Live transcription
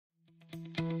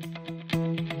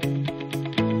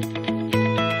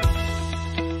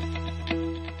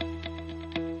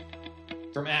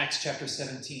Acts chapter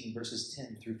 17, verses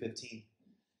 10 through 15.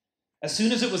 As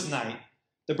soon as it was night,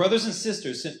 the brothers and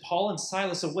sisters sent Paul and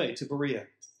Silas away to Berea.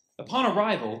 Upon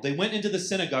arrival, they went into the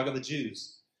synagogue of the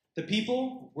Jews. The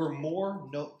people were more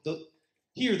noble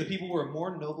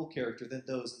character than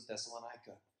those in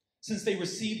Thessalonica, since they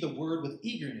received the word with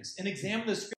eagerness and examined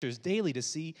the scriptures daily to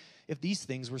see if these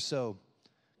things were so.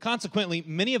 Consequently,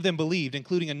 many of them believed,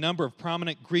 including a number of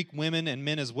prominent Greek women and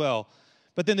men as well.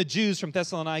 But then the Jews from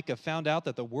Thessalonica found out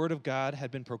that the word of God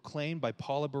had been proclaimed by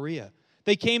Paul of Berea.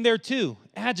 They came there too,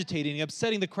 agitating and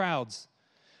upsetting the crowds.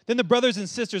 Then the brothers and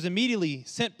sisters immediately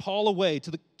sent Paul away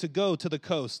to go to the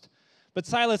coast. But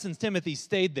Silas and Timothy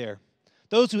stayed there.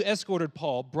 Those who escorted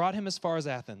Paul brought him as far as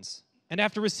Athens. And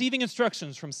after receiving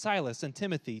instructions from Silas and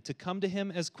Timothy to come to him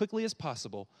as quickly as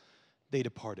possible, they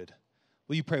departed.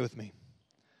 Will you pray with me?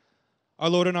 Our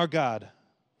Lord and our God,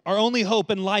 our only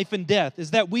hope in life and death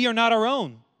is that we are not our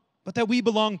own, but that we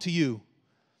belong to you.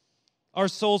 Our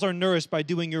souls are nourished by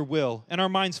doing your will, and our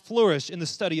minds flourish in the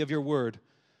study of your word.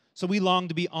 So we long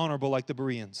to be honorable like the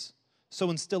Bereans.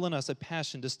 So instill in us a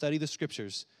passion to study the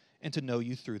scriptures and to know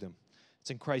you through them.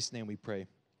 It's in Christ's name we pray.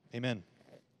 Amen.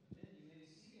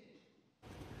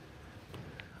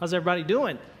 How's everybody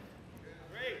doing?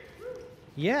 Great.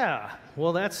 Yeah,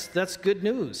 well, that's good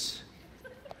news.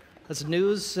 That's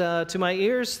news to my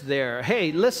ears there.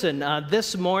 Hey, listen,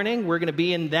 this morning we're going to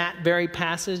be in that very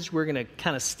passage. We're going to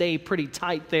kind of stay pretty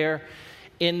tight there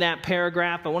in that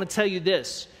paragraph. I want to tell you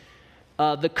this.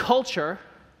 The culture,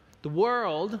 the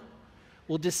world,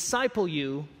 will disciple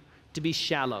you to be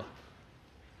shallow,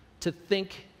 to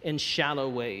think in shallow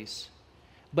ways.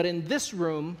 But in this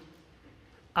room,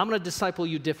 I'm going to disciple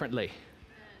you differently.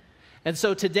 And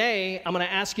so today, I'm going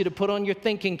to ask you to put on your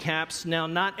thinking caps. Now,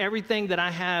 not everything that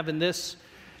I have in this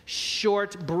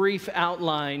short, brief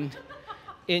outline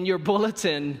in your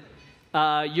bulletin,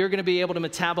 you're going to be able to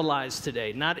metabolize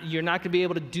today. You're not going to be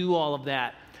able to do all of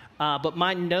that. But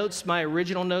my notes, my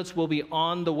original notes, will be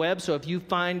on the web. So if you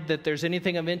find that there's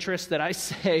anything of interest that I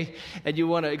say and you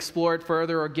want to explore it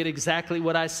further or get exactly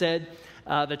what I said,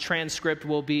 the transcript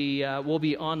will be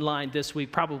online this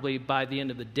week, probably by the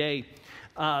end of the day.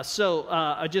 So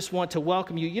I just want to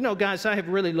welcome you. You know, guys, I have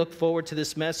really looked forward to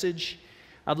this message.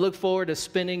 I've looked forward to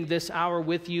spending this hour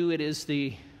with you. It is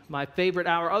my favorite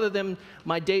hour. Other than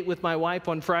my date with my wife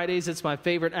on Fridays, it's my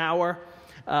favorite hour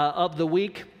of the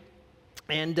week.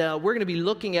 And we're going to be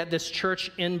looking at this church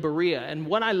in Berea. And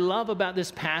what I love about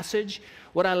this passage,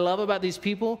 what I love about these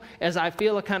people, is I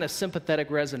feel a kind of sympathetic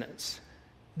resonance.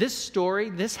 This story,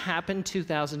 this happened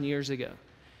 2,000 years ago.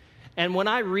 And when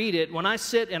I read it, when I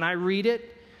sit and I read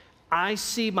it, I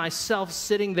see myself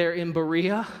sitting there in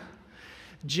Berea,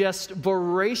 just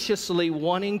voraciously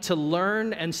wanting to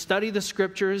learn and study the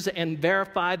scriptures and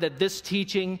verify that this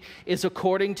teaching is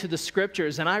according to the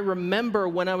scriptures. And I remember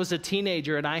when I was a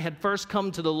teenager and I had first come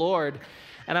to the Lord,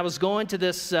 and I was going to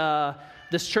this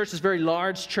church, this very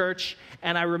large church,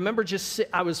 and I remember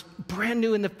I was brand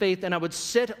new in the faith, and I would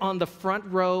sit on the front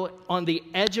row on the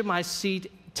edge of my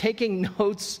seat taking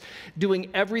notes, doing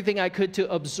everything I could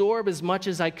to absorb as much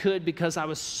as I could because I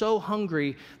was so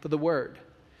hungry for the Word.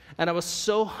 And I was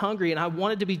so hungry, and I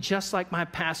wanted to be just like my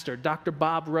pastor, Dr.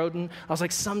 Bob Roden. I was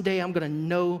like, someday I'm going to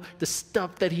know the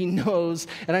stuff that he knows,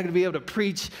 and I'm going to be able to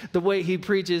preach the way he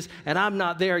preaches, and I'm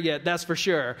not there yet, that's for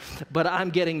sure, but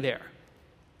I'm getting there.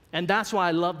 And that's why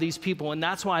I love these people, and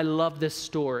that's why I love this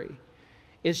story.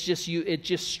 It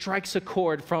just strikes a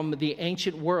chord from the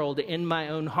ancient world in my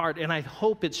own heart, and I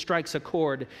hope it strikes a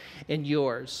chord in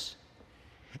yours.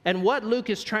 And what Luke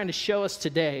is trying to show us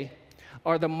today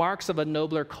are the marks of a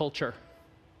nobler culture.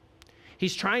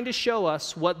 He's trying to show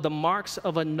us what the marks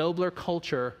of a nobler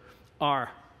culture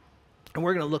are, and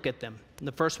we're going to look at them. And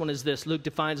the first one is this. Luke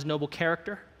defines noble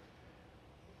character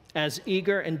as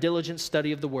eager and diligent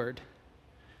study of the Word.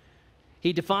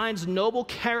 He defines noble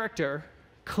character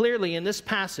clearly in this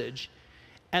passage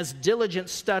as diligent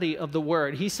study of the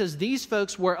Word. He says these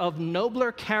folks were of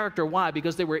nobler character. Why?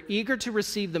 Because they were eager to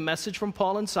receive the message from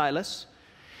Paul and Silas,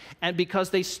 and because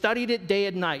they studied it day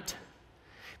and night,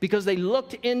 because they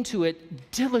looked into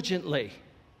it diligently,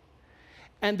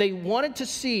 and they wanted to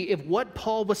see if what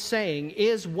Paul was saying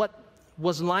is what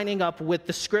was lining up with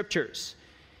the Scriptures.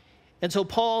 And so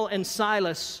Paul and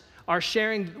Silas are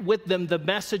sharing with them the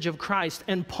message of Christ.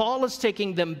 And Paul is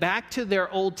taking them back to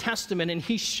their Old Testament, and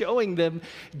he's showing them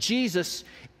Jesus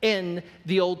in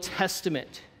the Old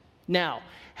Testament. Now,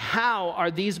 how are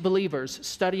these believers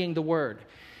studying the Word?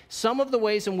 Some of the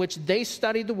ways in which they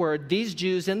studied the Word, these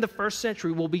Jews in the first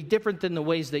century, will be different than the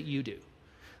ways that you do.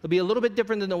 It'll be a little bit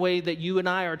different than the way that you and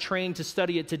I are trained to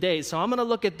study it today. So I'm going to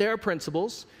look at their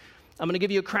principles, I'm going to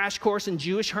give you a crash course in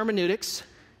Jewish hermeneutics.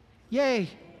 Yay,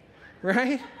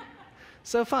 right?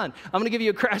 So fun. I'm going to give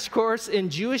you a crash course in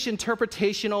Jewish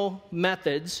interpretational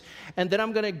methods, and then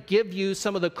I'm going to give you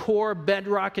some of the core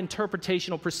bedrock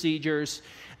interpretational procedures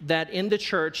that in the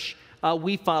church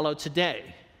we follow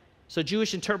today. So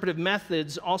Jewish interpretive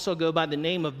methods also go by the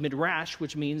name of midrash,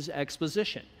 which means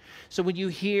exposition. So when you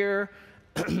hear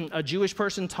a Jewish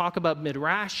person talk about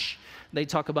midrash, they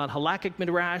talk about halakhic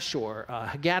midrash or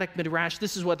Haggadic midrash.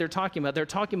 This is what they're talking about. They're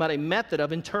talking about a method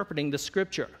of interpreting the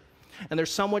scripture. And they're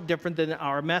somewhat different than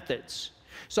our methods.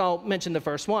 So I'll mention the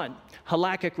first one,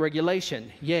 halakhic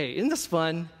regulation. Yay, isn't this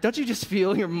fun? Don't you just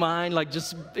feel your mind like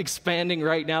just expanding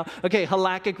right now? Okay,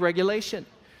 halakhic regulation.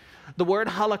 The word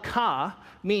halakha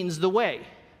means the way.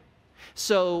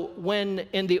 So when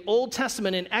in the Old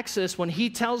Testament in Exodus, when he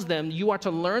tells them you are to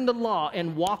learn the law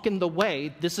and walk in the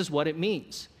way, this is what it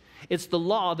means. It's the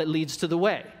law that leads to the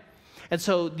way. And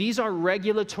so these are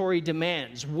regulatory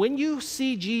demands. When you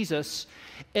see Jesus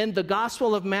in the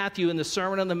Gospel of Matthew in the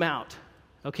Sermon on the Mount,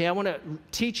 okay, I want to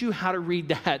teach you how to read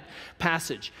that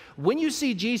passage. When you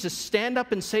see Jesus stand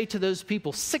up and say to those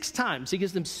people 6 times, he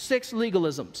gives them 6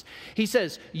 legalisms. He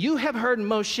says, you have heard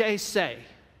Moshe say,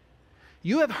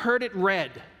 you have heard it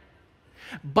read,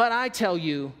 but I tell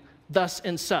you, thus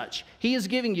and such. He is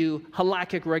giving you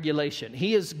halakhic regulation.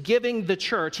 He is giving the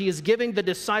church, he is giving the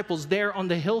disciples there on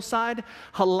the hillside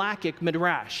halakhic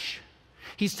midrash.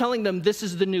 He's telling them this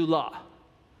is the new law.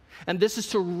 And this is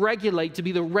to regulate, to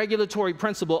be the regulatory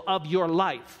principle of your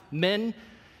life. Men,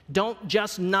 don't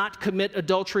just not commit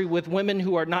adultery with women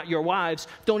who are not your wives.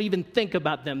 Don't even think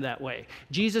about them that way.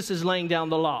 Jesus is laying down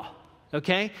the law,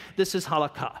 okay? This is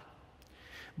halakha.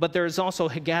 But there is also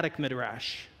Haggadic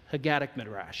midrash,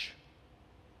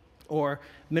 or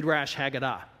Midrash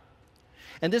Haggadah.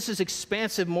 And this is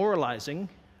expansive moralizing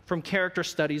from character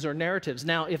studies or narratives.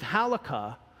 Now, if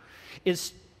halakha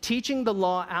is teaching the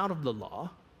law out of the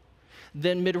law,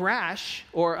 then Midrash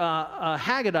or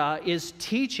Haggadah is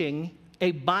teaching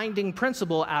a binding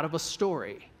principle out of a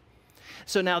story.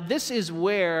 So now this is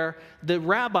where the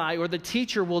rabbi or the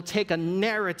teacher will take a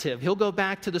narrative. He'll go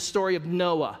back to the story of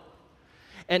Noah.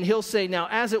 And he'll say, now,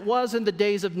 as it was in the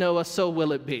days of Noah, so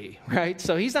will it be, right?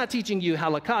 So he's not teaching you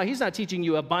halakha. He's not teaching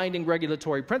you a binding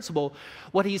regulatory principle.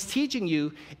 What he's teaching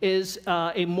you is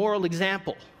a moral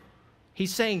example.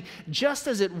 He's saying, just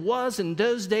as it was in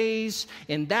those days,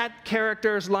 in that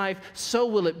character's life, so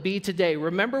will it be today.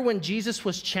 Remember when Jesus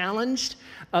was challenged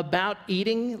about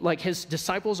eating, like his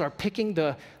disciples are picking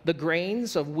the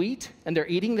grains of wheat, and they're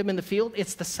eating them in the field?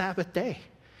 It's the Sabbath day.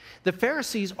 The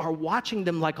Pharisees are watching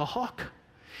them like a hawk.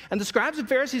 And the scribes and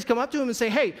Pharisees come up to him and say,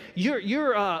 hey,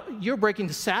 you're breaking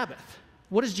the Sabbath.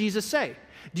 What does Jesus say?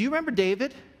 Do you remember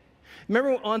David?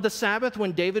 Remember on the Sabbath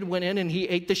when David went in and he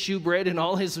ate the shewbread and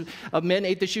all his men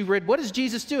ate the shewbread? What is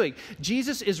Jesus doing?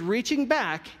 Jesus is reaching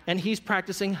back and he's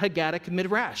practicing Haggadic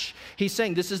midrash. He's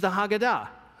saying this is the Haggadah,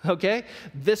 okay?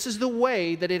 This is the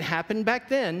way that it happened back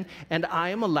then, and I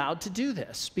am allowed to do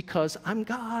this because I'm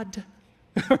God.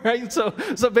 Right? So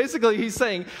basically he's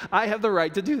saying, I have the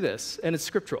right to do this, and it's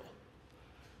scriptural.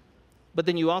 But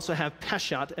then you also have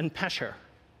peshat and pesher.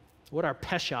 What are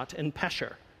peshat and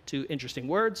pesher? 2 interesting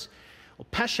words. Well,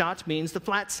 peshat means the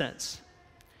flat sense,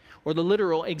 or the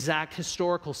literal, exact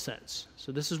historical sense.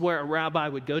 So this is where a rabbi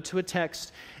would go to a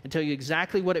text and tell you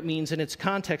exactly what it means in its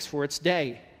context for its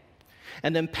day.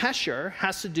 And then pesher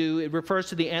has to do, it refers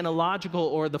to the analogical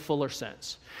or the fuller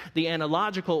sense. The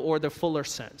analogical or the fuller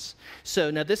sense.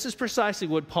 So now this is precisely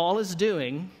what Paul is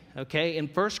doing, okay, in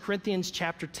 1 Corinthians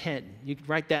chapter 10. You can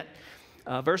write that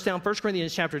verse down, 1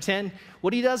 Corinthians chapter 10.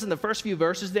 What he does in the first few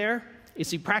verses there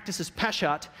is he practices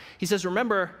peshat. He says,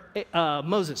 remember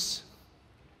Moses.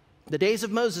 The days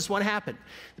of Moses, what happened?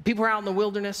 The people were out in the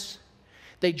wilderness.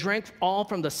 They drank all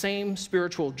from the same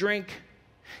spiritual drink.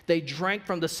 They drank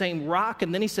from the same rock,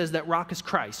 and then he says that rock is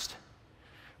Christ,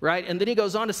 right? And then he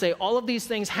goes on to say all of these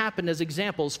things happened as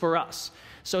examples for us.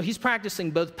 So he's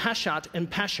practicing both peshat and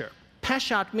pesher.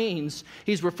 Peshat means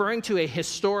he's referring to a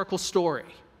historical story.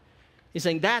 He's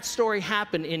saying that story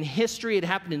happened in history, it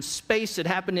happened in space, it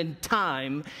happened in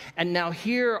time, and now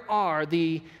here are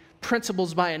the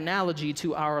principles by analogy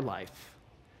to our life.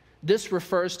 This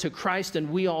refers to Christ, and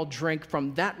we all drink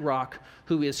from that rock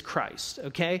who is Christ,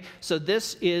 okay? So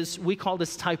this is, we call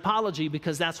this typology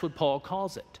because that's what Paul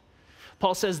calls it.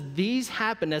 Paul says these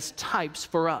happen as types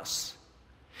for us.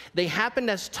 They happen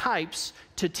as types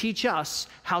to teach us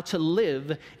how to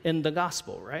live in the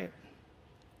gospel, right?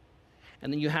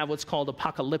 And then you have what's called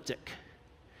apocalyptic.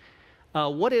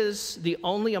 What is the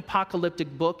only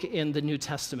apocalyptic book in the New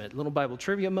Testament? Little Bible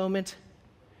trivia moment.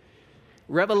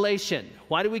 Revelation.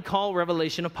 Why do we call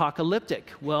Revelation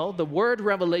apocalyptic? Well, the word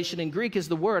revelation in Greek is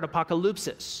the word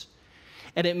apokalypsis,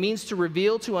 and it means to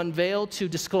reveal, to unveil, to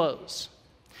disclose.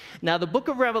 Now, the book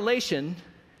of Revelation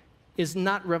is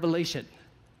not Revelation.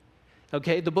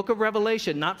 Okay, the book of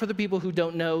Revelation, not for the people who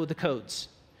don't know the codes.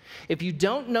 If you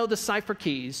don't know the cipher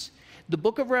keys, the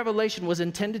book of Revelation was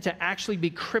intended to actually be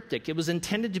cryptic. It was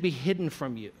intended to be hidden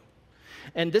from you.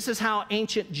 And this is how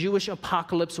ancient Jewish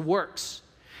apocalypse works.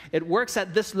 It works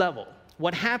at this level.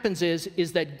 What happens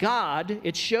is that God,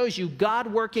 it shows you God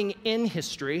working in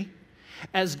history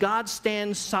as God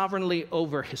stands sovereignly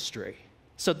over history.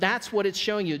 So that's what it's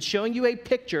showing you. It's showing you a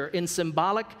picture in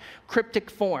symbolic, cryptic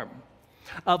form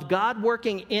of God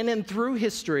working in and through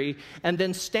history and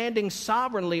then standing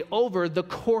sovereignly over the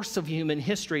course of human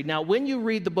history. Now, when you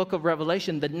read the book of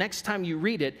Revelation, the next time you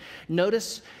read it,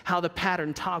 notice how the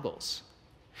pattern toggles.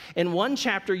 In one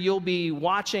chapter, you'll be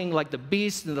watching like the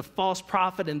beast and the false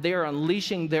prophet, and they're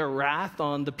unleashing their wrath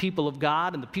on the people of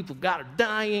God, and the people of God are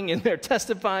dying, and they're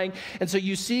testifying. And so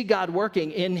you see God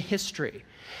working in history.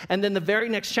 And then the very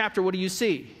next chapter, what do you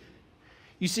see?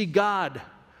 You see God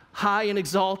high and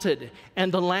exalted,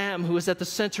 and the Lamb who is at the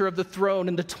center of the throne,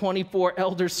 and the 24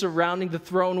 elders surrounding the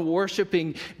throne,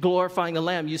 worshiping, glorifying the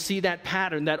Lamb. You see that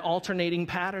pattern, that alternating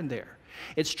pattern there.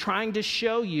 It's trying to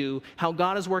show you how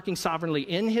God is working sovereignly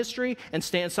in history and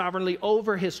stands sovereignly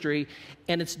over history,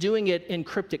 and it's doing it in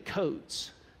cryptic codes.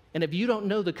 And if you don't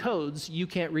know the codes, you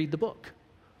can't read the book.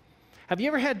 Have you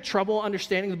ever had trouble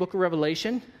understanding the book of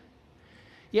Revelation?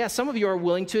 Yeah, some of you are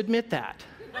willing to admit that.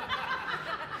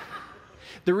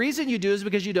 The reason you do is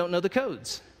because you don't know the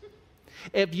codes.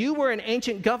 If you were an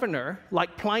ancient governor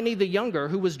like Pliny the Younger,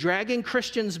 who was dragging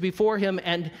Christians before him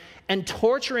and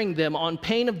torturing them on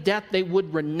pain of death, they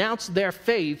would renounce their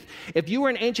faith. If you were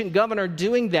an ancient governor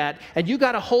doing that, and you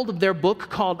got a hold of their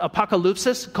book called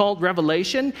Apocalypsis, called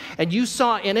Revelation, and you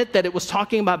saw in it that it was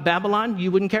talking about Babylon, you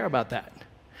wouldn't care about that.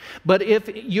 But if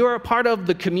you're a part of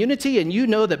the community and you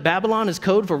know that Babylon is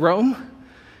code for Rome,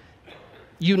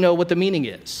 you know what the meaning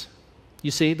is. You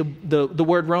see, the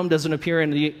word Rome doesn't appear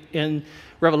in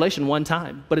Revelation one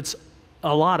time, but it's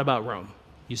a lot about Rome,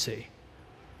 you see.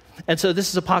 And so this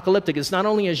is apocalyptic. It's not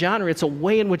only a genre, it's a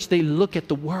way in which they look at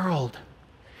the world.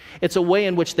 It's a way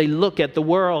in which they look at the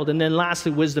world. And then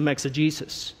lastly, wisdom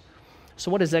exegesis.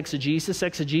 So what is exegesis?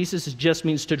 Exegesis just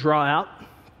means to draw out.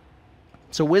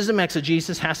 So wisdom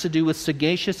exegesis has to do with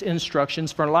sagacious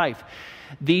instructions for life.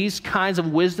 These kinds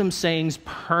of wisdom sayings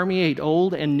permeate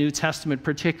Old and New Testament,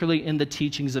 particularly in the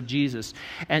teachings of Jesus.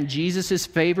 And Jesus'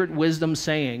 favorite wisdom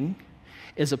saying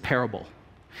is a parable.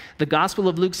 The Gospel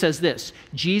of Luke says this: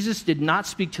 Jesus did not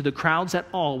speak to the crowds at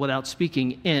all without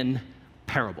speaking in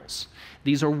parables.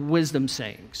 These are wisdom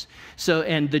sayings. So,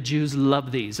 and the Jews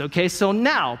love these. Okay, so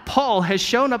now Paul has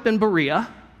shown up in Berea.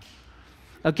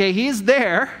 Okay, he is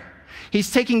there. He's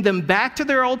taking them back to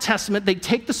their Old Testament. They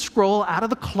take the scroll out of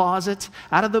the closet,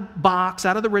 out of the box,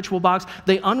 out of the ritual box.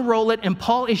 They unroll it, and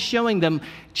Paul is showing them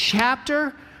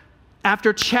chapter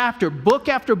after chapter, book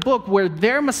after book, where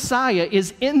their Messiah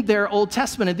is in their Old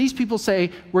Testament. And these people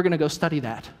say, we're going to go study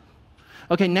that.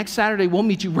 Okay, next Saturday we'll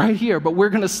meet you right here, but we're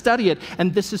going to study it.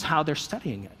 And this is how they're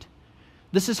studying it.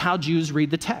 This is how Jews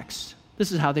read the text.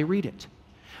 This is how they read it.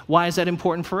 Why is that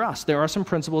important for us? There are some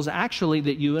principles actually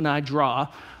that you and I draw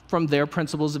from their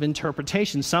principles of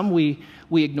interpretation. Some we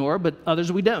ignore, but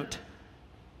others we don't.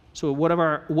 So what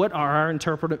are our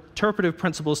interpretive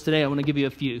principles today? I want to give you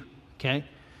a few, okay?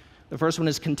 The first one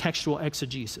is contextual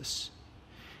exegesis.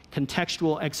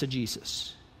 Contextual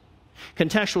exegesis.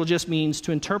 Contextual just means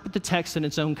to interpret the text in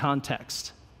its own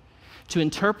context. To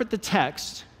interpret the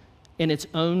text in its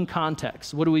own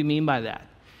context. What do we mean by that?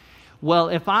 Well,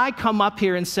 if I come up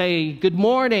here and say, good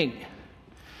morning,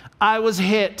 I was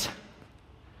hit,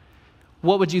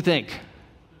 what would you think?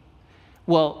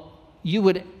 Well, you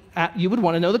would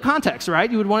want to know the context, right?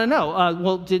 You would want to know,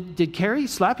 well, did Carrie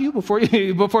slap you before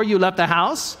you left the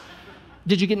house?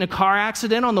 Did you get in a car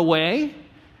accident on the way?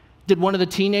 Did one of the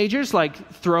teenagers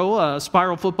throw a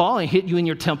spiral football and hit you in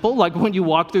your temple like when you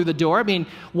walked through the door? I mean,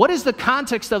 what is the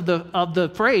context of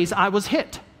the phrase, I was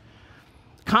hit?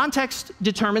 Context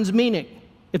determines meaning.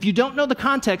 If you don't know the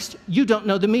context, you don't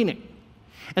know the meaning.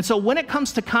 And so when it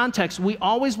comes to context, we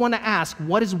always want to ask,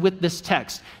 what is with this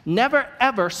text? Never,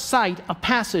 ever cite a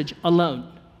passage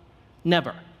alone.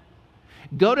 Never.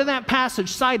 Go to that passage,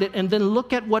 cite it, and then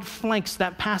look at what flanks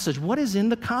that passage. What is in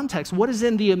the context? What is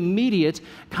in the immediate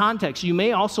context? You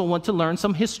may also want to learn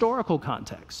some historical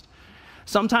context.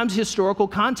 Sometimes historical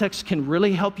context can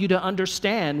really help you to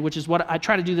understand, which is what I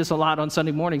try to do this a lot on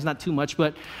Sunday mornings, not too much,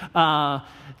 but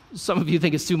some of you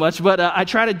think it's too much, but I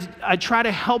try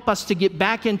to help us to get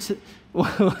back into,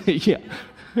 yeah,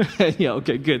 yeah,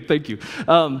 okay, good, thank you.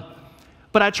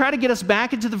 But I try to get us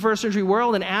back into the first century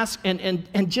world and ask,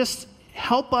 and just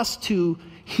help us to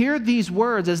hear these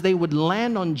words as they would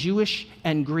land on Jewish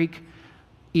and Greek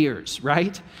ears,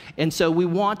 right? And so we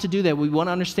want to do that. We want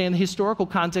to understand the historical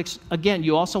context. Again,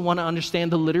 you also want to understand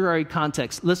the literary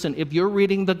context. Listen, if you're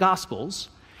reading the Gospels,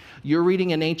 you're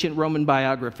reading an ancient Roman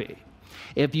biography.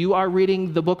 If you are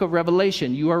reading the book of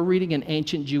Revelation, you are reading an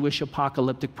ancient Jewish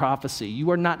apocalyptic prophecy.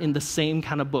 You are not in the same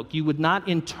kind of book. You would not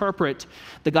interpret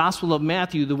the Gospel of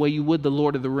Matthew the way you would the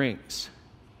Lord of the Rings.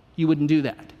 You wouldn't do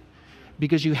that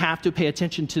because you have to pay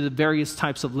attention to the various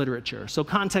types of literature. So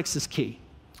context is key.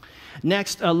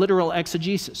 Next, literal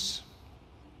exegesis.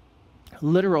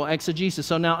 Literal exegesis.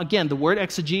 So now, again, the word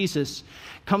exegesis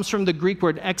comes from the Greek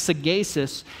word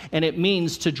exegesis, and it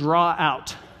means to draw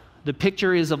out. The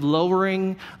picture is of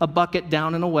lowering a bucket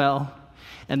down in a well,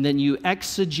 and then you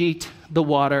exegete the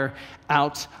water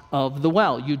out of the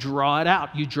well. You draw it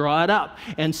out. You draw it up.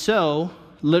 And so,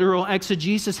 literal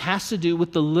exegesis has to do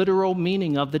with the literal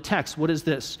meaning of the text. What is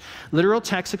this? Literal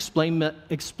texts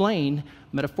explain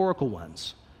metaphorical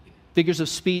ones. Figures of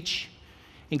speech,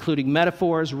 including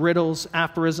metaphors, riddles,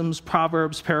 aphorisms,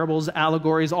 proverbs, parables,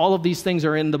 allegories, all of these things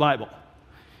are in the Bible.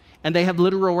 And they have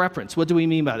literal reference. What do we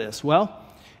mean by this? Well,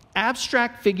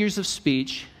 abstract figures of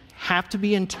speech have to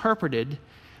be interpreted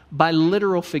by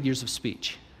literal figures of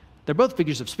speech. They're both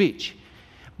figures of speech,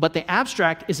 but the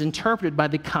abstract is interpreted by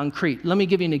the concrete. Let me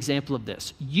give you an example of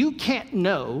this. You can't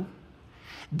know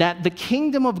that the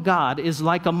kingdom of God is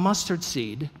like a mustard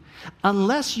seed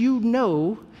unless you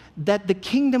know that the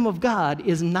kingdom of God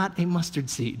is not a mustard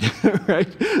seed, right?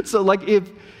 So like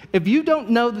if you don't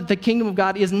know that the kingdom of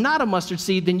God is not a mustard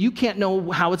seed, then you can't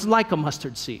know how it's like a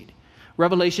mustard seed.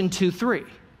 Revelation 2:3,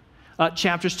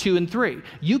 chapters 2 and 3.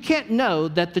 You can't know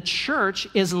that the church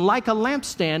is like a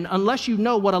lampstand unless you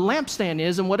know what a lampstand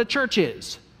is and what a church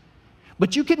is.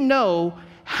 But you can know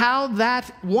how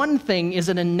that one thing is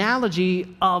an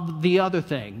analogy of the other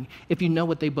thing if you know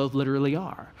what they both literally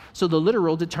are. So the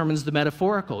literal determines the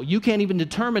metaphorical. You can't even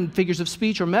determine figures of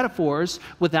speech or metaphors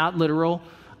without literal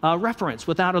reference,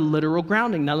 without a literal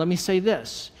grounding. Now let me say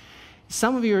this.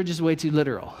 Some of you are just way too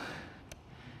literal.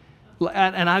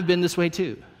 And I've been this way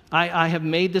too. I have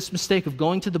made this mistake of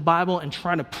going to the Bible and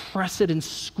trying to press it and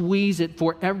squeeze it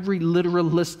for every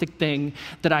literalistic thing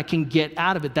that I can get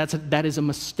out of it. That is a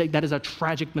mistake. That is a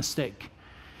tragic mistake.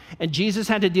 And Jesus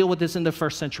had to deal with this in the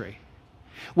first century.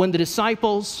 When the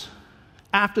disciples,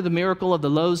 after the miracle of the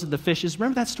loaves and the fishes,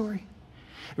 remember that story?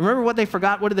 Remember what they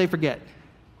forgot? What did they forget?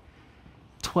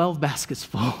 12 baskets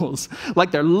full.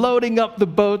 Like they're loading up the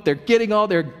boat, they're getting all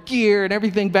their gear and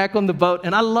everything back on the boat.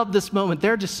 And I love this moment.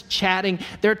 They're just chatting,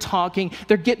 they're talking,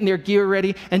 they're getting their gear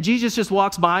ready. And Jesus just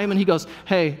walks by them and he goes,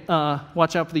 hey,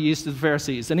 watch out for the yeast of the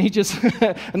Pharisees. And he just,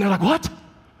 and they're like, what?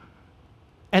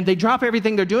 And they drop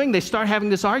everything they're doing. They start having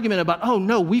this argument about, oh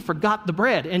no, we forgot the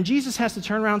bread. And Jesus has to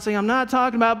turn around and say, I'm not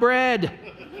talking about bread.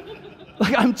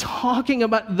 Like I'm talking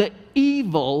about the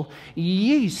evil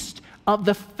yeast of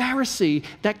the Pharisee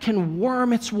that can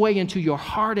worm its way into your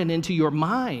heart and into your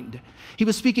mind. He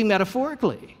was speaking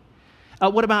metaphorically.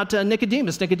 What about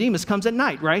Nicodemus? Nicodemus comes at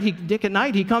night, right? At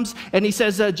night he comes and he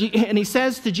says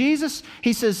to Jesus,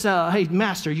 he says, hey,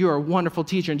 Master, you're a wonderful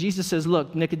teacher. And Jesus says,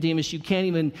 look, Nicodemus, you can't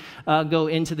even go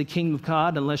into the kingdom of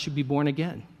God unless you be born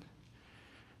again.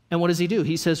 And what does he do?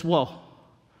 He says, well,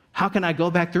 how can I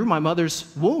go back through my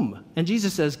mother's womb? And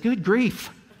Jesus says, good grief.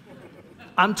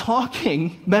 I'm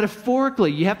talking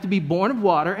metaphorically. You have to be born of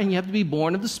water and you have to be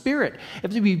born of the Spirit. You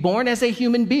have to be born as a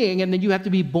human being and then you have to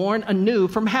be born anew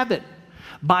from heaven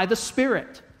by the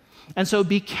Spirit. And so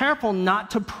be careful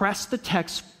not to press the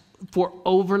text for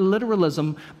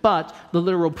over-literalism, but the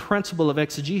literal principle of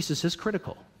exegesis is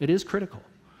critical. It is critical.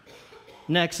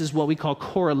 Next is what we call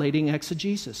correlating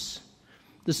exegesis.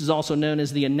 This is also known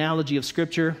as the analogy of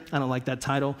Scripture. I don't like that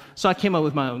title, so I came up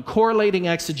with my own. Correlating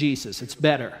exegesis. It's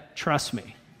better. Trust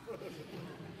me.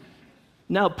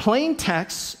 Now, plain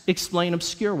texts explain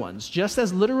obscure ones. Just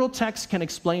as literal texts can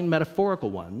explain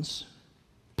metaphorical ones,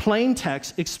 plain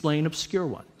texts explain obscure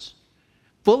ones.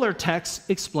 Fuller texts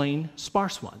explain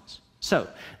sparse ones. So,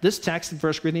 this text in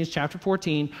 1 Corinthians chapter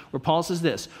 14, where Paul says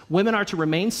this, women are to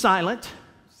remain silent,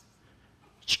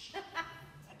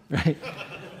 right?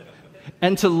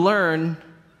 And to learn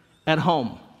at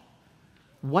home.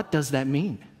 What does that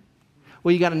mean?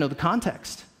 Well, you got to know the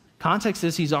context. Context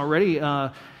is he's already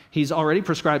He's already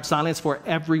prescribed silence for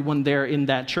everyone there in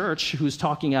that church who's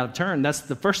talking out of turn. That's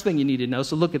the first thing you need to know,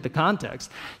 so look at the context.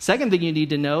 Second thing you need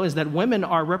to know is that women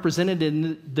are represented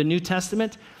in the New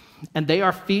Testament, and they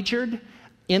are featured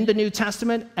in the New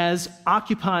Testament as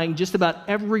occupying just about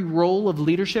every role of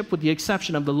leadership with the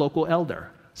exception of the local elder.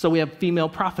 So we have female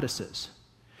prophetesses,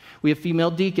 we have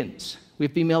female deacons, we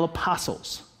have female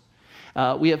apostles,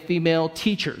 we have female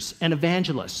teachers and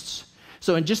evangelists.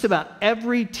 So in just about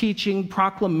every teaching,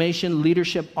 proclamation,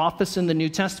 leadership office in the New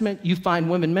Testament, you find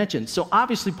women mentioned. So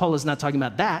obviously Paul is not talking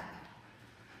about that.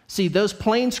 See, those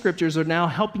plain scriptures are now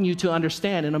helping you to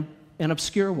understand an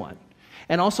obscure one.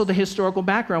 And also the historical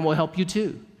background will help you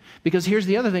too. Because here's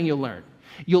the other thing you'll learn.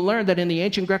 You'll learn that in the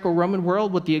ancient Greco-Roman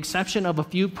world, with the exception of a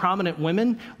few prominent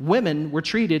women, women were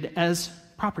treated as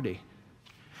property.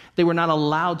 They were not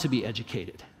allowed to be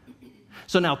educated.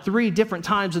 So now 3 different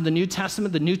times in the New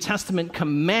Testament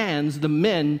commands the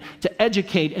men to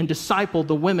educate and disciple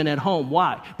the women at home.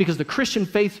 Why? Because the Christian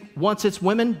faith wants its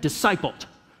women discipled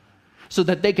so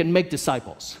that they can make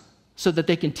disciples, so that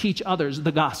they can teach others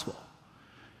the gospel.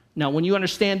 Now, when you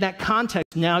understand that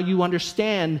context, now you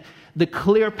understand the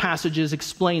clear passages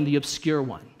explain the obscure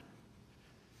one.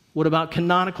 What about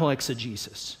canonical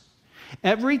exegesis?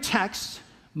 Every text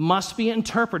must be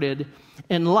interpreted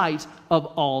in light of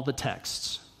all the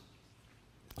texts.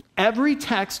 Every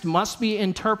text must be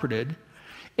interpreted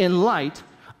in light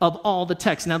of all the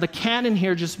texts. Now, the canon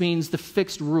here just means the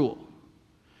fixed rule.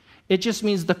 It just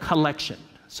means the collection.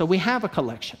 So we have a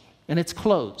collection, and it's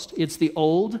closed. It's the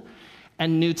Old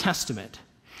and New Testament.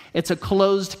 It's a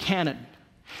closed canon.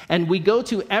 And we go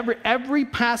to every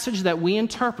passage that we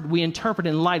interpret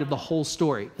in light of the whole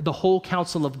story, the whole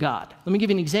counsel of God. Let me give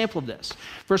you an example of this.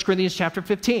 1 Corinthians chapter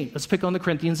 15. Let's pick on the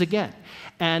Corinthians again.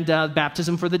 And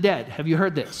baptism for the dead. Have you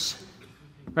heard this?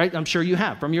 Right? I'm sure you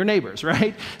have from your neighbors,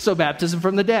 right? So baptism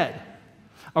from the dead.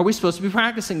 Are we supposed to be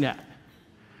practicing that?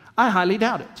 I highly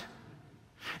doubt it.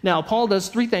 Now, Paul does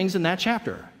 3 things in that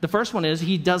chapter. The first one is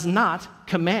he does not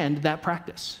command that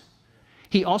practice.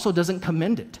 He also doesn't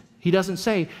commend it. He doesn't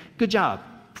say, good job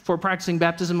for practicing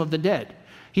baptism of the dead.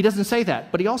 He doesn't say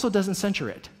that, but he also doesn't censure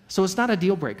it. So it's not a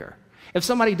deal breaker. If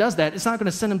somebody does that, it's not going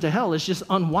to send them to hell. It's just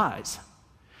unwise,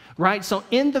 right? So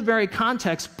in the very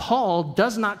context, Paul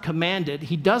does not command it.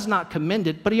 He does not commend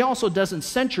it, but he also doesn't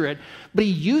censure it, but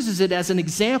he uses it as an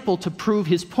example to prove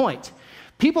his point.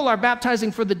 People are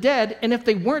baptizing for the dead, and if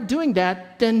they weren't doing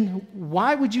that, then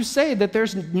why would you say that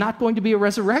there's not going to be a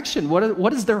resurrection?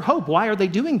 What is their hope? Why are they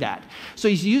doing that? So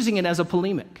he's using it as a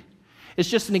polemic. It's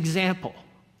just an example.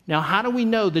 Now, how do we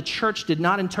know the church did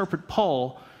not interpret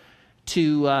Paul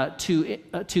to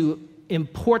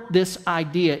import this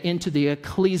idea into the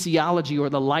ecclesiology or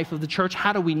the life of the church?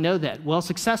 How do we know that? Well,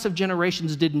 successive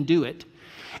generations didn't do it.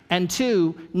 And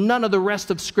 2, none of the rest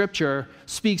of Scripture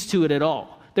speaks to it at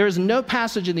all. There is no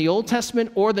passage in the Old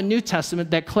Testament or the New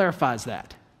Testament that clarifies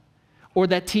that or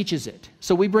that teaches it.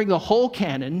 So we bring the whole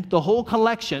canon, the whole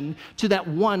collection, to that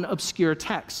one obscure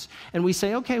text. And we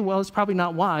say, okay, well, it's probably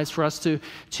not wise for us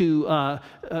to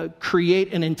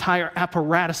create an entire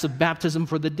apparatus of baptism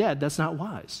for the dead. That's not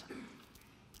wise.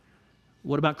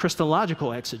 What about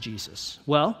Christological exegesis?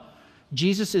 Well,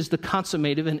 Jesus is the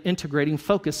consummative and integrating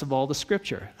focus of all the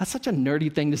Scripture. That's such a nerdy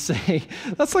thing to say.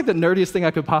 That's like the nerdiest thing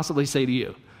I could possibly say to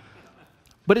you.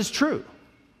 But it's true.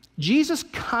 Jesus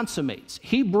consummates.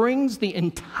 He brings the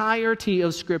entirety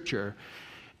of Scripture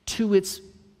to its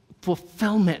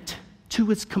fulfillment,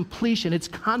 to its completion, its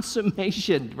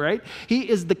consummation, right? He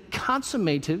is the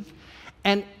consummative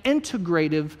and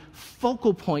integrative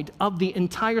focal point of the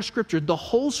entire Scripture. The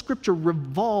whole Scripture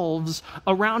revolves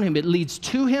around him. It leads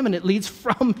to him and it leads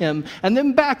from him and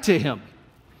then back to him.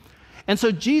 And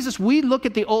so Jesus, we look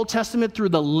at the Old Testament through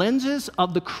the lenses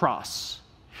of the cross.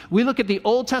 We look at the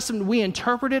Old Testament, we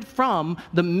interpret it from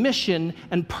the mission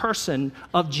and person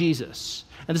of Jesus.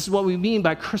 And this is what we mean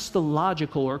by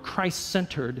Christological or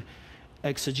Christ-centered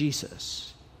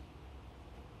exegesis.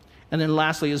 And then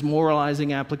lastly is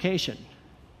moralizing application.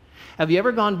 Have you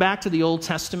ever gone back to the Old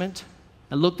Testament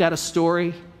and looked at a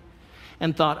story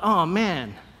and thought, oh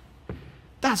man,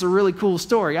 that's a really cool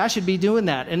story. I should be doing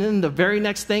that. And then the very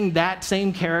next thing, that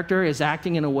same character is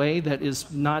acting in a way that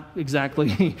is not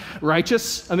exactly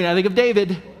righteous. I mean, I think of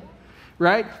David,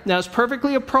 right? Now, it's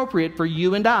perfectly appropriate for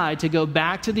you and I to go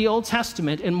back to the Old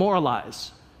Testament and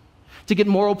moralize, to get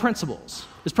moral principles.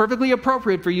 It's perfectly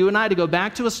appropriate for you and I to go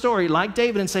back to a story like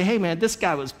David and say, hey man, this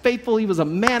guy was faithful. He was a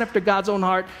man after God's own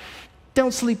heart.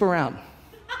 Don't sleep around,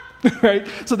 right?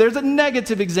 So there's a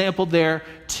negative example there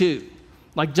too.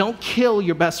 Like, don't kill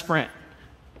your best friend.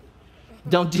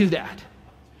 Don't do that.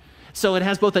 So it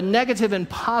has both a negative and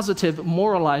positive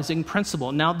moralizing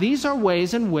principle. Now, these are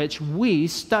ways in which we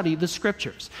study the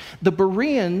Scriptures. The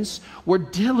Bereans were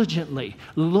diligently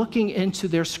looking into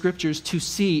their Scriptures to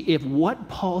see if what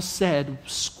Paul said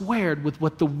squared with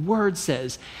what the Word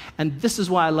says. And this is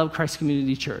why I love Christ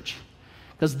Community Church,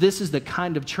 because this is the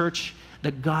kind of church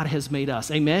that God has made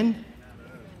us. Amen?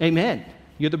 Amen.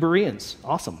 You're the Bereans.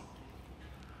 Awesome.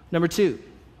 Number two,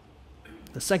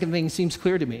 the second thing seems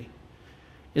clear to me,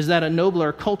 is that a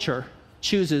nobler culture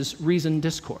chooses reasoned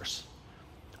discourse.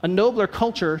 A nobler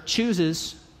culture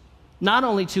chooses not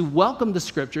only to welcome the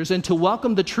Scriptures and to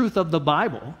welcome the truth of the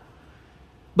Bible,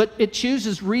 but it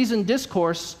chooses reasoned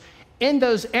discourse in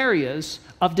those areas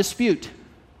of dispute.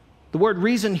 The word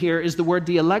reason here is the word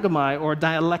dialegomai or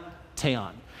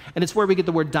dialecteon, and it's where we get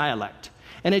the word dialect.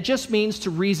 And it just means to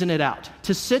reason it out,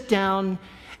 to sit down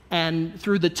and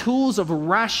through the tools of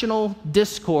rational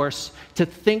discourse to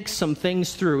think some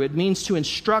things through. It means to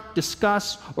instruct,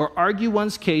 discuss, or argue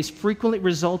one's case, frequently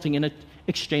resulting in an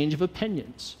exchange of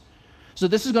opinions. So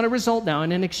this is going to result now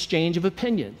in an exchange of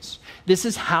opinions. This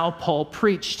is how Paul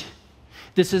preached.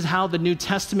 This is how the New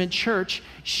Testament church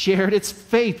shared its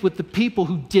faith with the people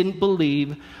who didn't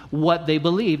believe what they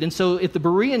believed. And so if the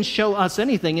Bereans show us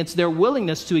anything, it's their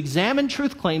willingness to examine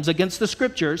truth claims against the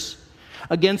Scriptures,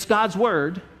 against God's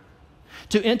Word,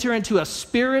 to enter into a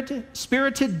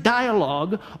spirited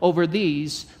dialogue over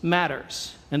these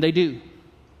matters. And they do.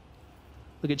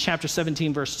 Look at chapter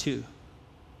 17, verse 2.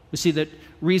 We see that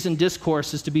reasoned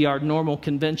discourse is to be our normal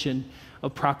convention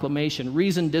of proclamation.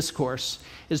 Reasoned discourse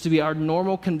is to be our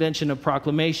normal convention of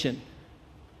proclamation.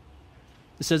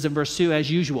 It says in verse 2,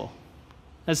 as usual,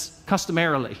 as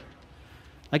customarily,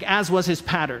 like as was his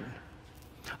pattern.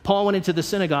 Paul went into the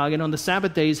synagogue, and on the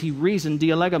Sabbath days he reasoned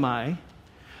dialegomai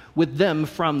with them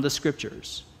from the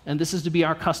Scriptures. And this is to be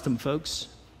our custom, folks,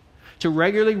 to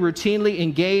regularly, routinely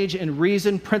engage in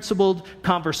reasoned, principled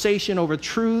conversation over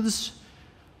truths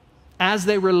as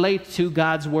they relate to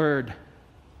God's Word.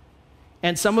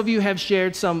 And some of you have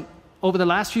shared some, over the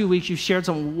last few weeks, you've shared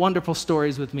some wonderful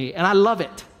stories with me, and I love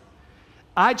it.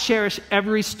 I cherish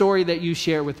every story that you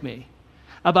share with me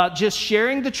about just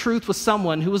sharing the truth with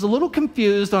someone who was a little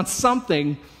confused on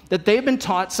something that they've been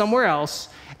taught somewhere else,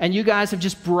 and you guys have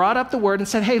just brought up the Word and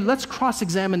said, hey, let's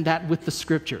cross-examine that with the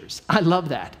Scriptures. I love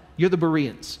that. You're the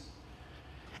Bereans.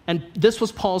 And this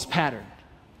was Paul's pattern.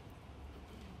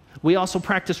 We also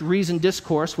practice reasoned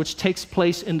discourse, which takes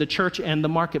place in the church and the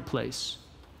marketplace.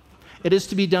 It is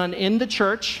to be done in the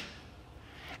church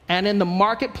and in the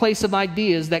marketplace of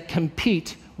ideas that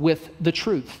compete with the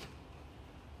truth.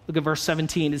 Look at verse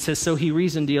 17. It says, so he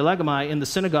reasoned dialegomai in the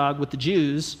synagogue with the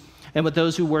Jews and with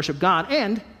those who worship God,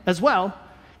 and as well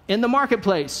in the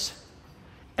marketplace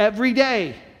every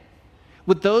day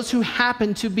with those who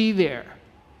happen to be there.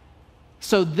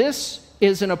 So this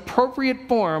is an appropriate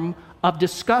form of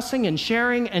discussing and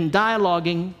sharing and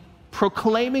dialoguing,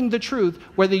 proclaiming the truth,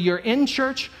 whether you're in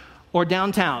church or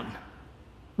downtown,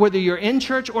 whether you're in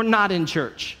church or not in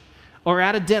church, or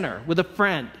at a dinner with a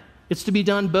friend. It's to be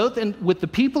done both with the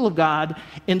people of God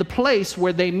in the place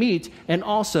where they meet and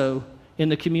also in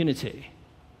the community.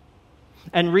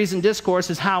 And reasoned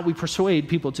discourse is how we persuade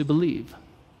people to believe.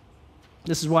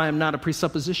 This is why I'm not a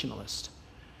presuppositionalist.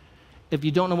 If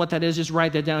you don't know what that is, just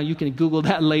write that down. You can Google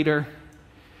that later.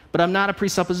 But I'm not a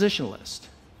presuppositionalist.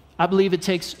 I believe it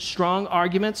takes strong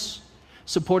arguments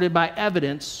supported by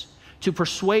evidence to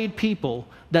persuade people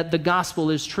that the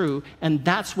gospel is true, and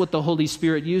that's what the Holy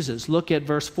Spirit uses. Look at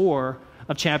verse 4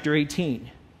 of chapter 18.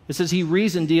 It says, he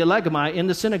reasoned dialegomai in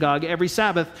the synagogue every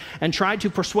Sabbath and tried to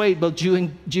persuade both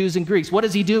Jews and Greeks. What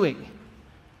is he doing?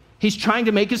 He's trying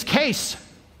to make his case.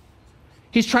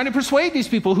 He's trying to persuade these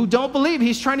people who don't believe.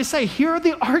 He's trying to say, here are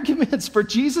the arguments for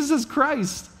Jesus as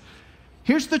Christ.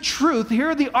 Here's the truth.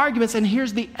 Here are the arguments, and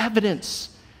here's the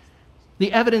evidence.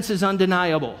 The evidence is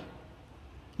undeniable.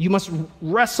 You must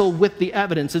wrestle with the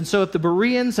evidence. And so if the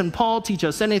Bereans and Paul teach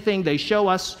us anything, they show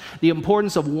us the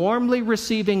importance of warmly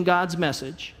receiving God's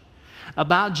message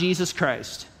about Jesus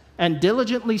Christ and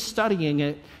diligently studying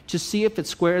it to see if it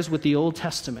squares with the Old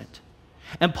Testament.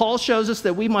 And Paul shows us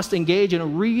that we must engage in a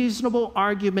reasonable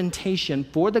argumentation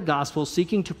for the gospel,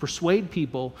 seeking to persuade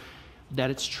people that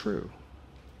it's true.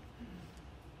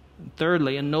 And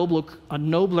thirdly, a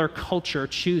nobler culture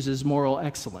chooses moral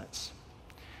excellence.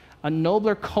 A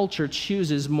nobler culture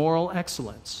chooses moral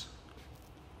excellence.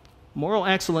 Moral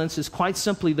excellence is quite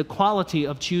simply the quality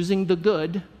of choosing the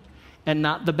good and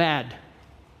not the bad.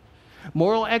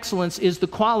 Moral excellence is the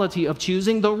quality of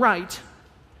choosing the right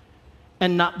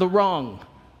and not the wrong.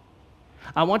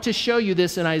 I want to show you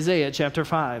this in Isaiah chapter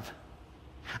 5.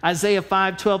 Isaiah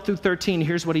 5:12 through 13,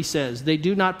 here's what he says. They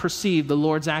do not perceive the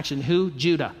Lord's action. Who?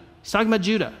 Judah. He's talking about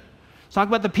Judah. He's talking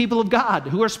about the people of God,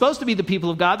 who are supposed to be the people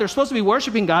of God. They're supposed to be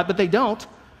worshiping God, but they don't.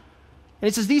 And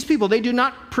he says, these people, they do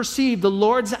not perceive the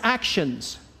Lord's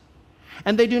actions,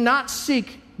 and they do not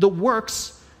seek the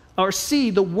works or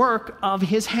see the work of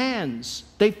his hands.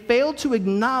 They fail to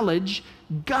acknowledge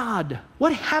God.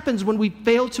 What happens when we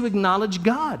fail to acknowledge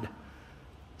God?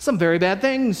 Some very bad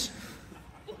things.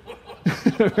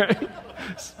 Right?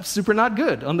 Super not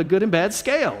good on the good and bad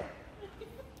scale.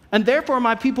 And therefore,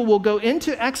 my people will go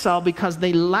into exile because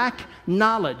they lack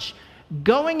knowledge.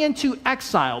 Going into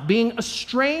exile, being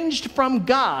estranged from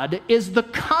God, is the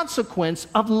consequence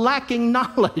of lacking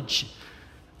knowledge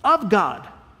of God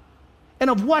and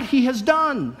of what he has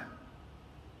done.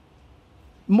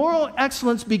 Moral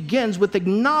excellence begins with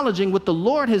acknowledging what the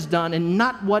Lord has done and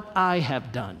not what I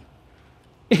have done.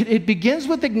 It begins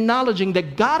with acknowledging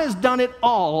that God has done it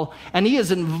all, and he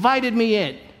has invited me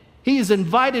in. He has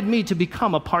invited me to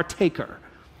become a partaker.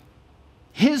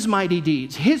 His mighty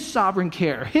deeds, his sovereign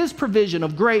care, his provision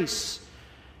of grace.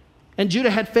 And Judah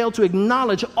had failed to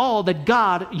acknowledge all that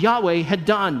God, Yahweh, had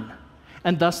done,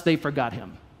 and thus they forgot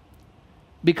him.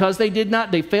 Because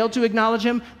they failed to acknowledge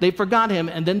him, they forgot him,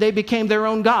 and then they became their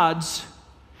own gods.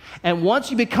 And once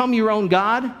you become your own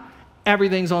God,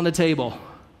 everything's on the table.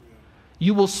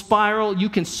 You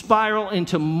can spiral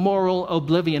into moral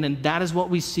oblivion, and that is what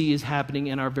we see is happening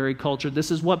in our very culture. This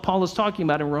is what Paul is talking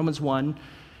about in Romans 1,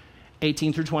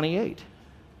 18 through 28.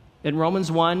 In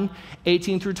Romans 1,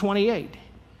 18 through 28.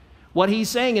 What he's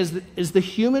saying is the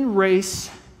human race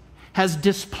has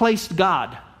displaced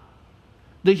God.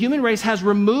 The human race has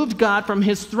removed God from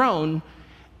his throne.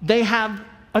 They have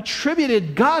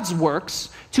attributed God's works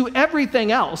to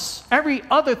everything else, every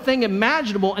other thing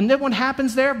imaginable. And then what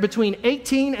happens there between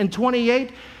 18 and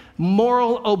 28?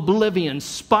 Moral oblivion,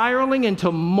 spiraling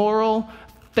into moral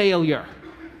failure.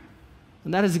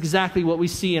 And that is exactly what we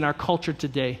see in our culture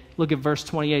today. Look at verse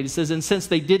 28. It says, and since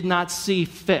they did not see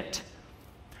fit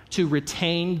to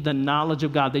retain the knowledge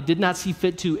of God, they did not see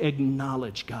fit to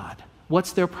acknowledge God.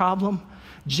 What's their problem?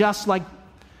 Just like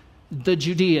the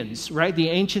Judeans, right? The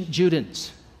ancient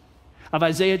Judeans of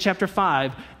Isaiah chapter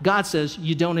 5, God says,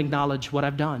 you don't acknowledge what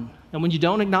I've done. And when you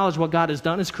don't acknowledge what God has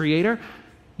done as creator,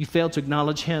 you fail to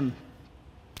acknowledge him.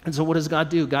 And so what does God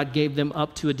do? God gave them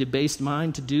up to a debased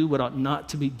mind to do what ought not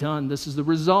to be done. This is the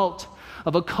result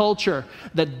of a culture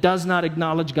that does not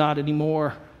acknowledge God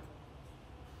anymore.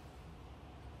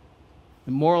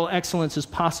 And moral excellence is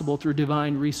possible through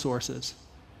divine resources.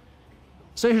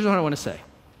 So here's what I want to say.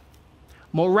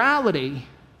 Morality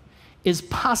is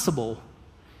possible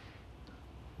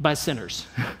by sinners,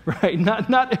 right?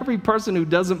 Not every person who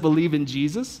doesn't believe in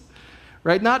Jesus,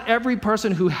 right? Not every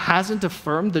person who hasn't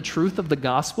affirmed the truth of the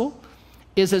gospel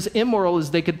is as immoral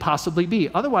as they could possibly be.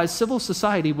 Otherwise, civil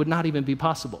society would not even be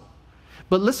possible.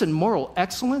 But listen, moral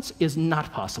excellence is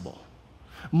not possible.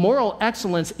 Moral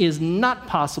excellence is not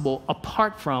possible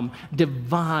apart from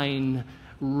divine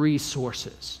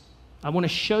resources. I want to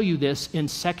show you this in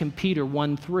 2 Peter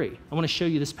 1:3. I want to show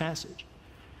you this passage.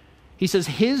 He says,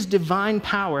 his divine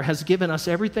power has given us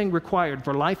everything required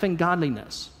for life and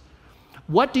godliness.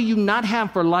 What do you not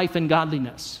have for life and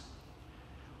godliness?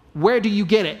 Where do you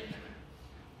get it?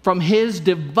 From his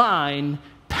divine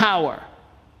power.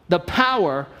 The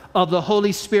power of the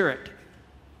Holy Spirit.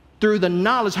 Through the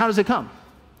knowledge, how does it come?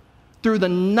 Through the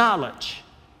knowledge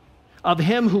of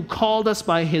him who called us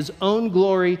by his own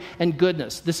glory and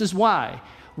goodness. This is why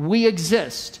we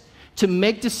exist, to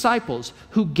make disciples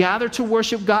who gather to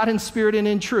worship God in spirit and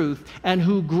in truth, and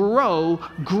who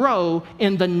grow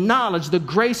in the knowledge, the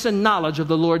grace and knowledge of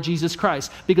the Lord Jesus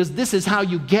Christ. Because this is how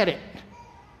you get it.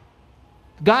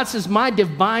 God says, my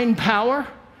divine power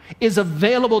is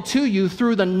available to you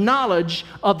through the knowledge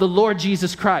of the Lord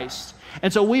Jesus Christ.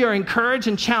 And so we are encouraged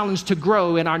and challenged to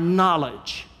grow in our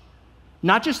knowledge.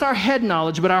 Not just our head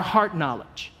knowledge, but our heart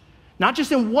knowledge. Not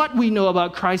just in what we know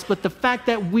about Christ, but the fact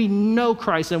that we know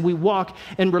Christ and we walk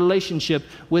in relationship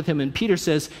with him. And Peter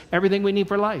says, everything we need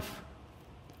for life,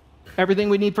 everything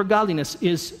we need for godliness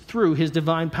is through his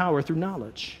divine power, through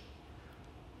knowledge.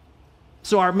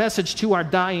 So our message to our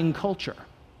dying culture,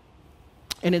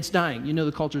 and it's dying. You know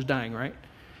the culture's dying, right?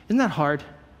 Isn't that hard?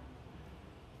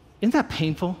 Isn't that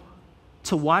painful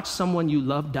to watch someone you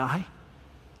love die?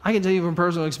 I can tell you from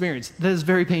personal experience, that is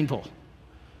very painful.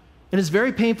 And it's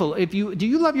very painful. Do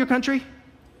you love your country?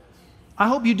 I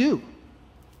hope you do.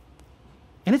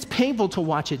 And it's painful to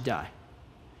watch it die.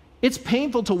 It's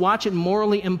painful to watch it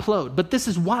morally implode. But this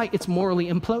is why it's morally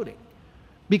imploding.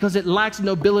 Because it lacks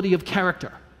nobility of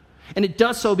character. And it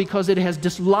does so because it has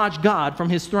dislodged God from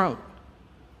his throne.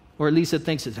 or at least it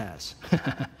thinks it has.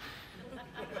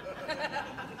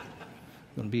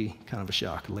 Going to be kind of a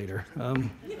shock later.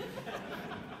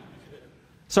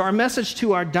 So our message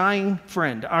to our dying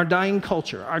friend, our dying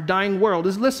culture, our dying world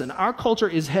is, listen, our culture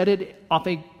is headed off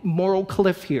a moral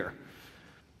cliff here.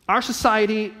 Our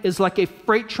society is like a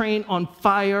freight train on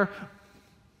fire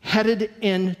headed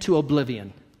into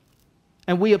oblivion.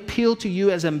 And we appeal to you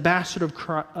as ambassador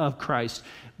of Christ,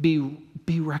 be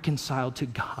reconciled to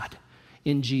God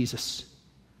in Jesus.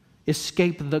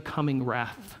 Escape the coming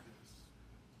wrath.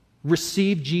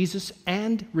 Receive Jesus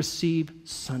and receive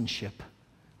sonship.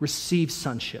 Receive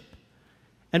sonship.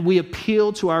 And we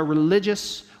appeal to our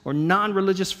religious or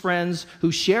non-religious friends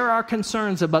who share our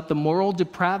concerns about the moral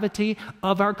depravity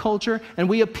of our culture, and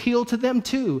we appeal to them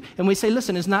too. And we say,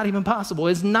 listen, it's not even possible.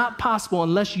 It's not possible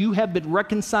unless you have been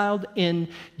reconciled in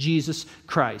Jesus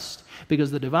Christ, because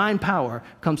the divine power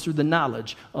comes through the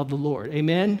knowledge of the Lord.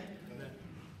 Amen? Amen.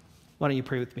 Why don't you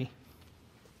pray with me?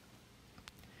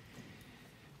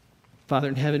 Father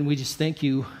in heaven, we just thank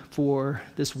you for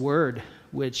this word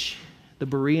which the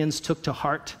Bereans took to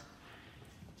heart.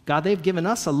 God, they've given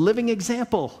us a living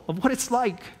example of what it's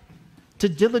like to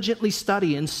diligently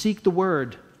study and seek the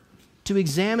word, to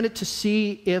examine it to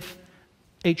see if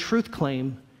a truth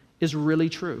claim is really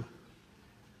true.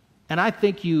 And I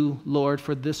thank you, Lord,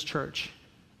 for this church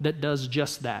that does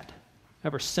just that.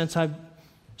 Ever since I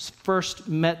first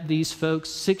met these folks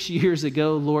 6 years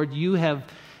ago, Lord, you have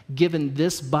given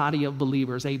this body of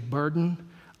believers a burden,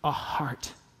 a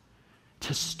heart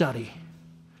to study,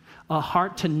 a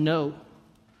heart to know,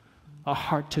 a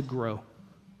heart to grow.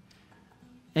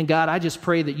 And God, I just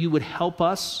pray that you would help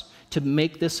us to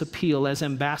make this appeal as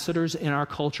ambassadors in our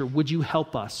culture. Would you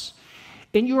help us?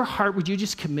 In your heart, would you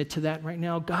just commit to that right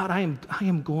now? God, I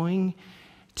am going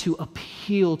to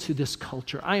appeal to this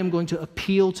culture. I am going to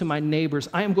appeal to my neighbors.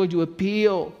 I am going to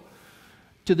appeal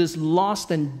to this lost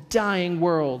and dying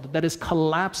world that is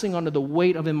collapsing under the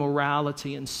weight of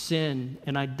immorality and sin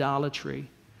and idolatry.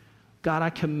 God,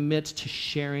 I commit to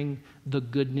sharing the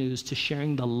good news, to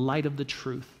sharing the light of the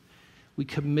truth. We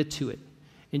commit to it.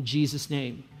 In Jesus'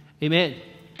 name, amen.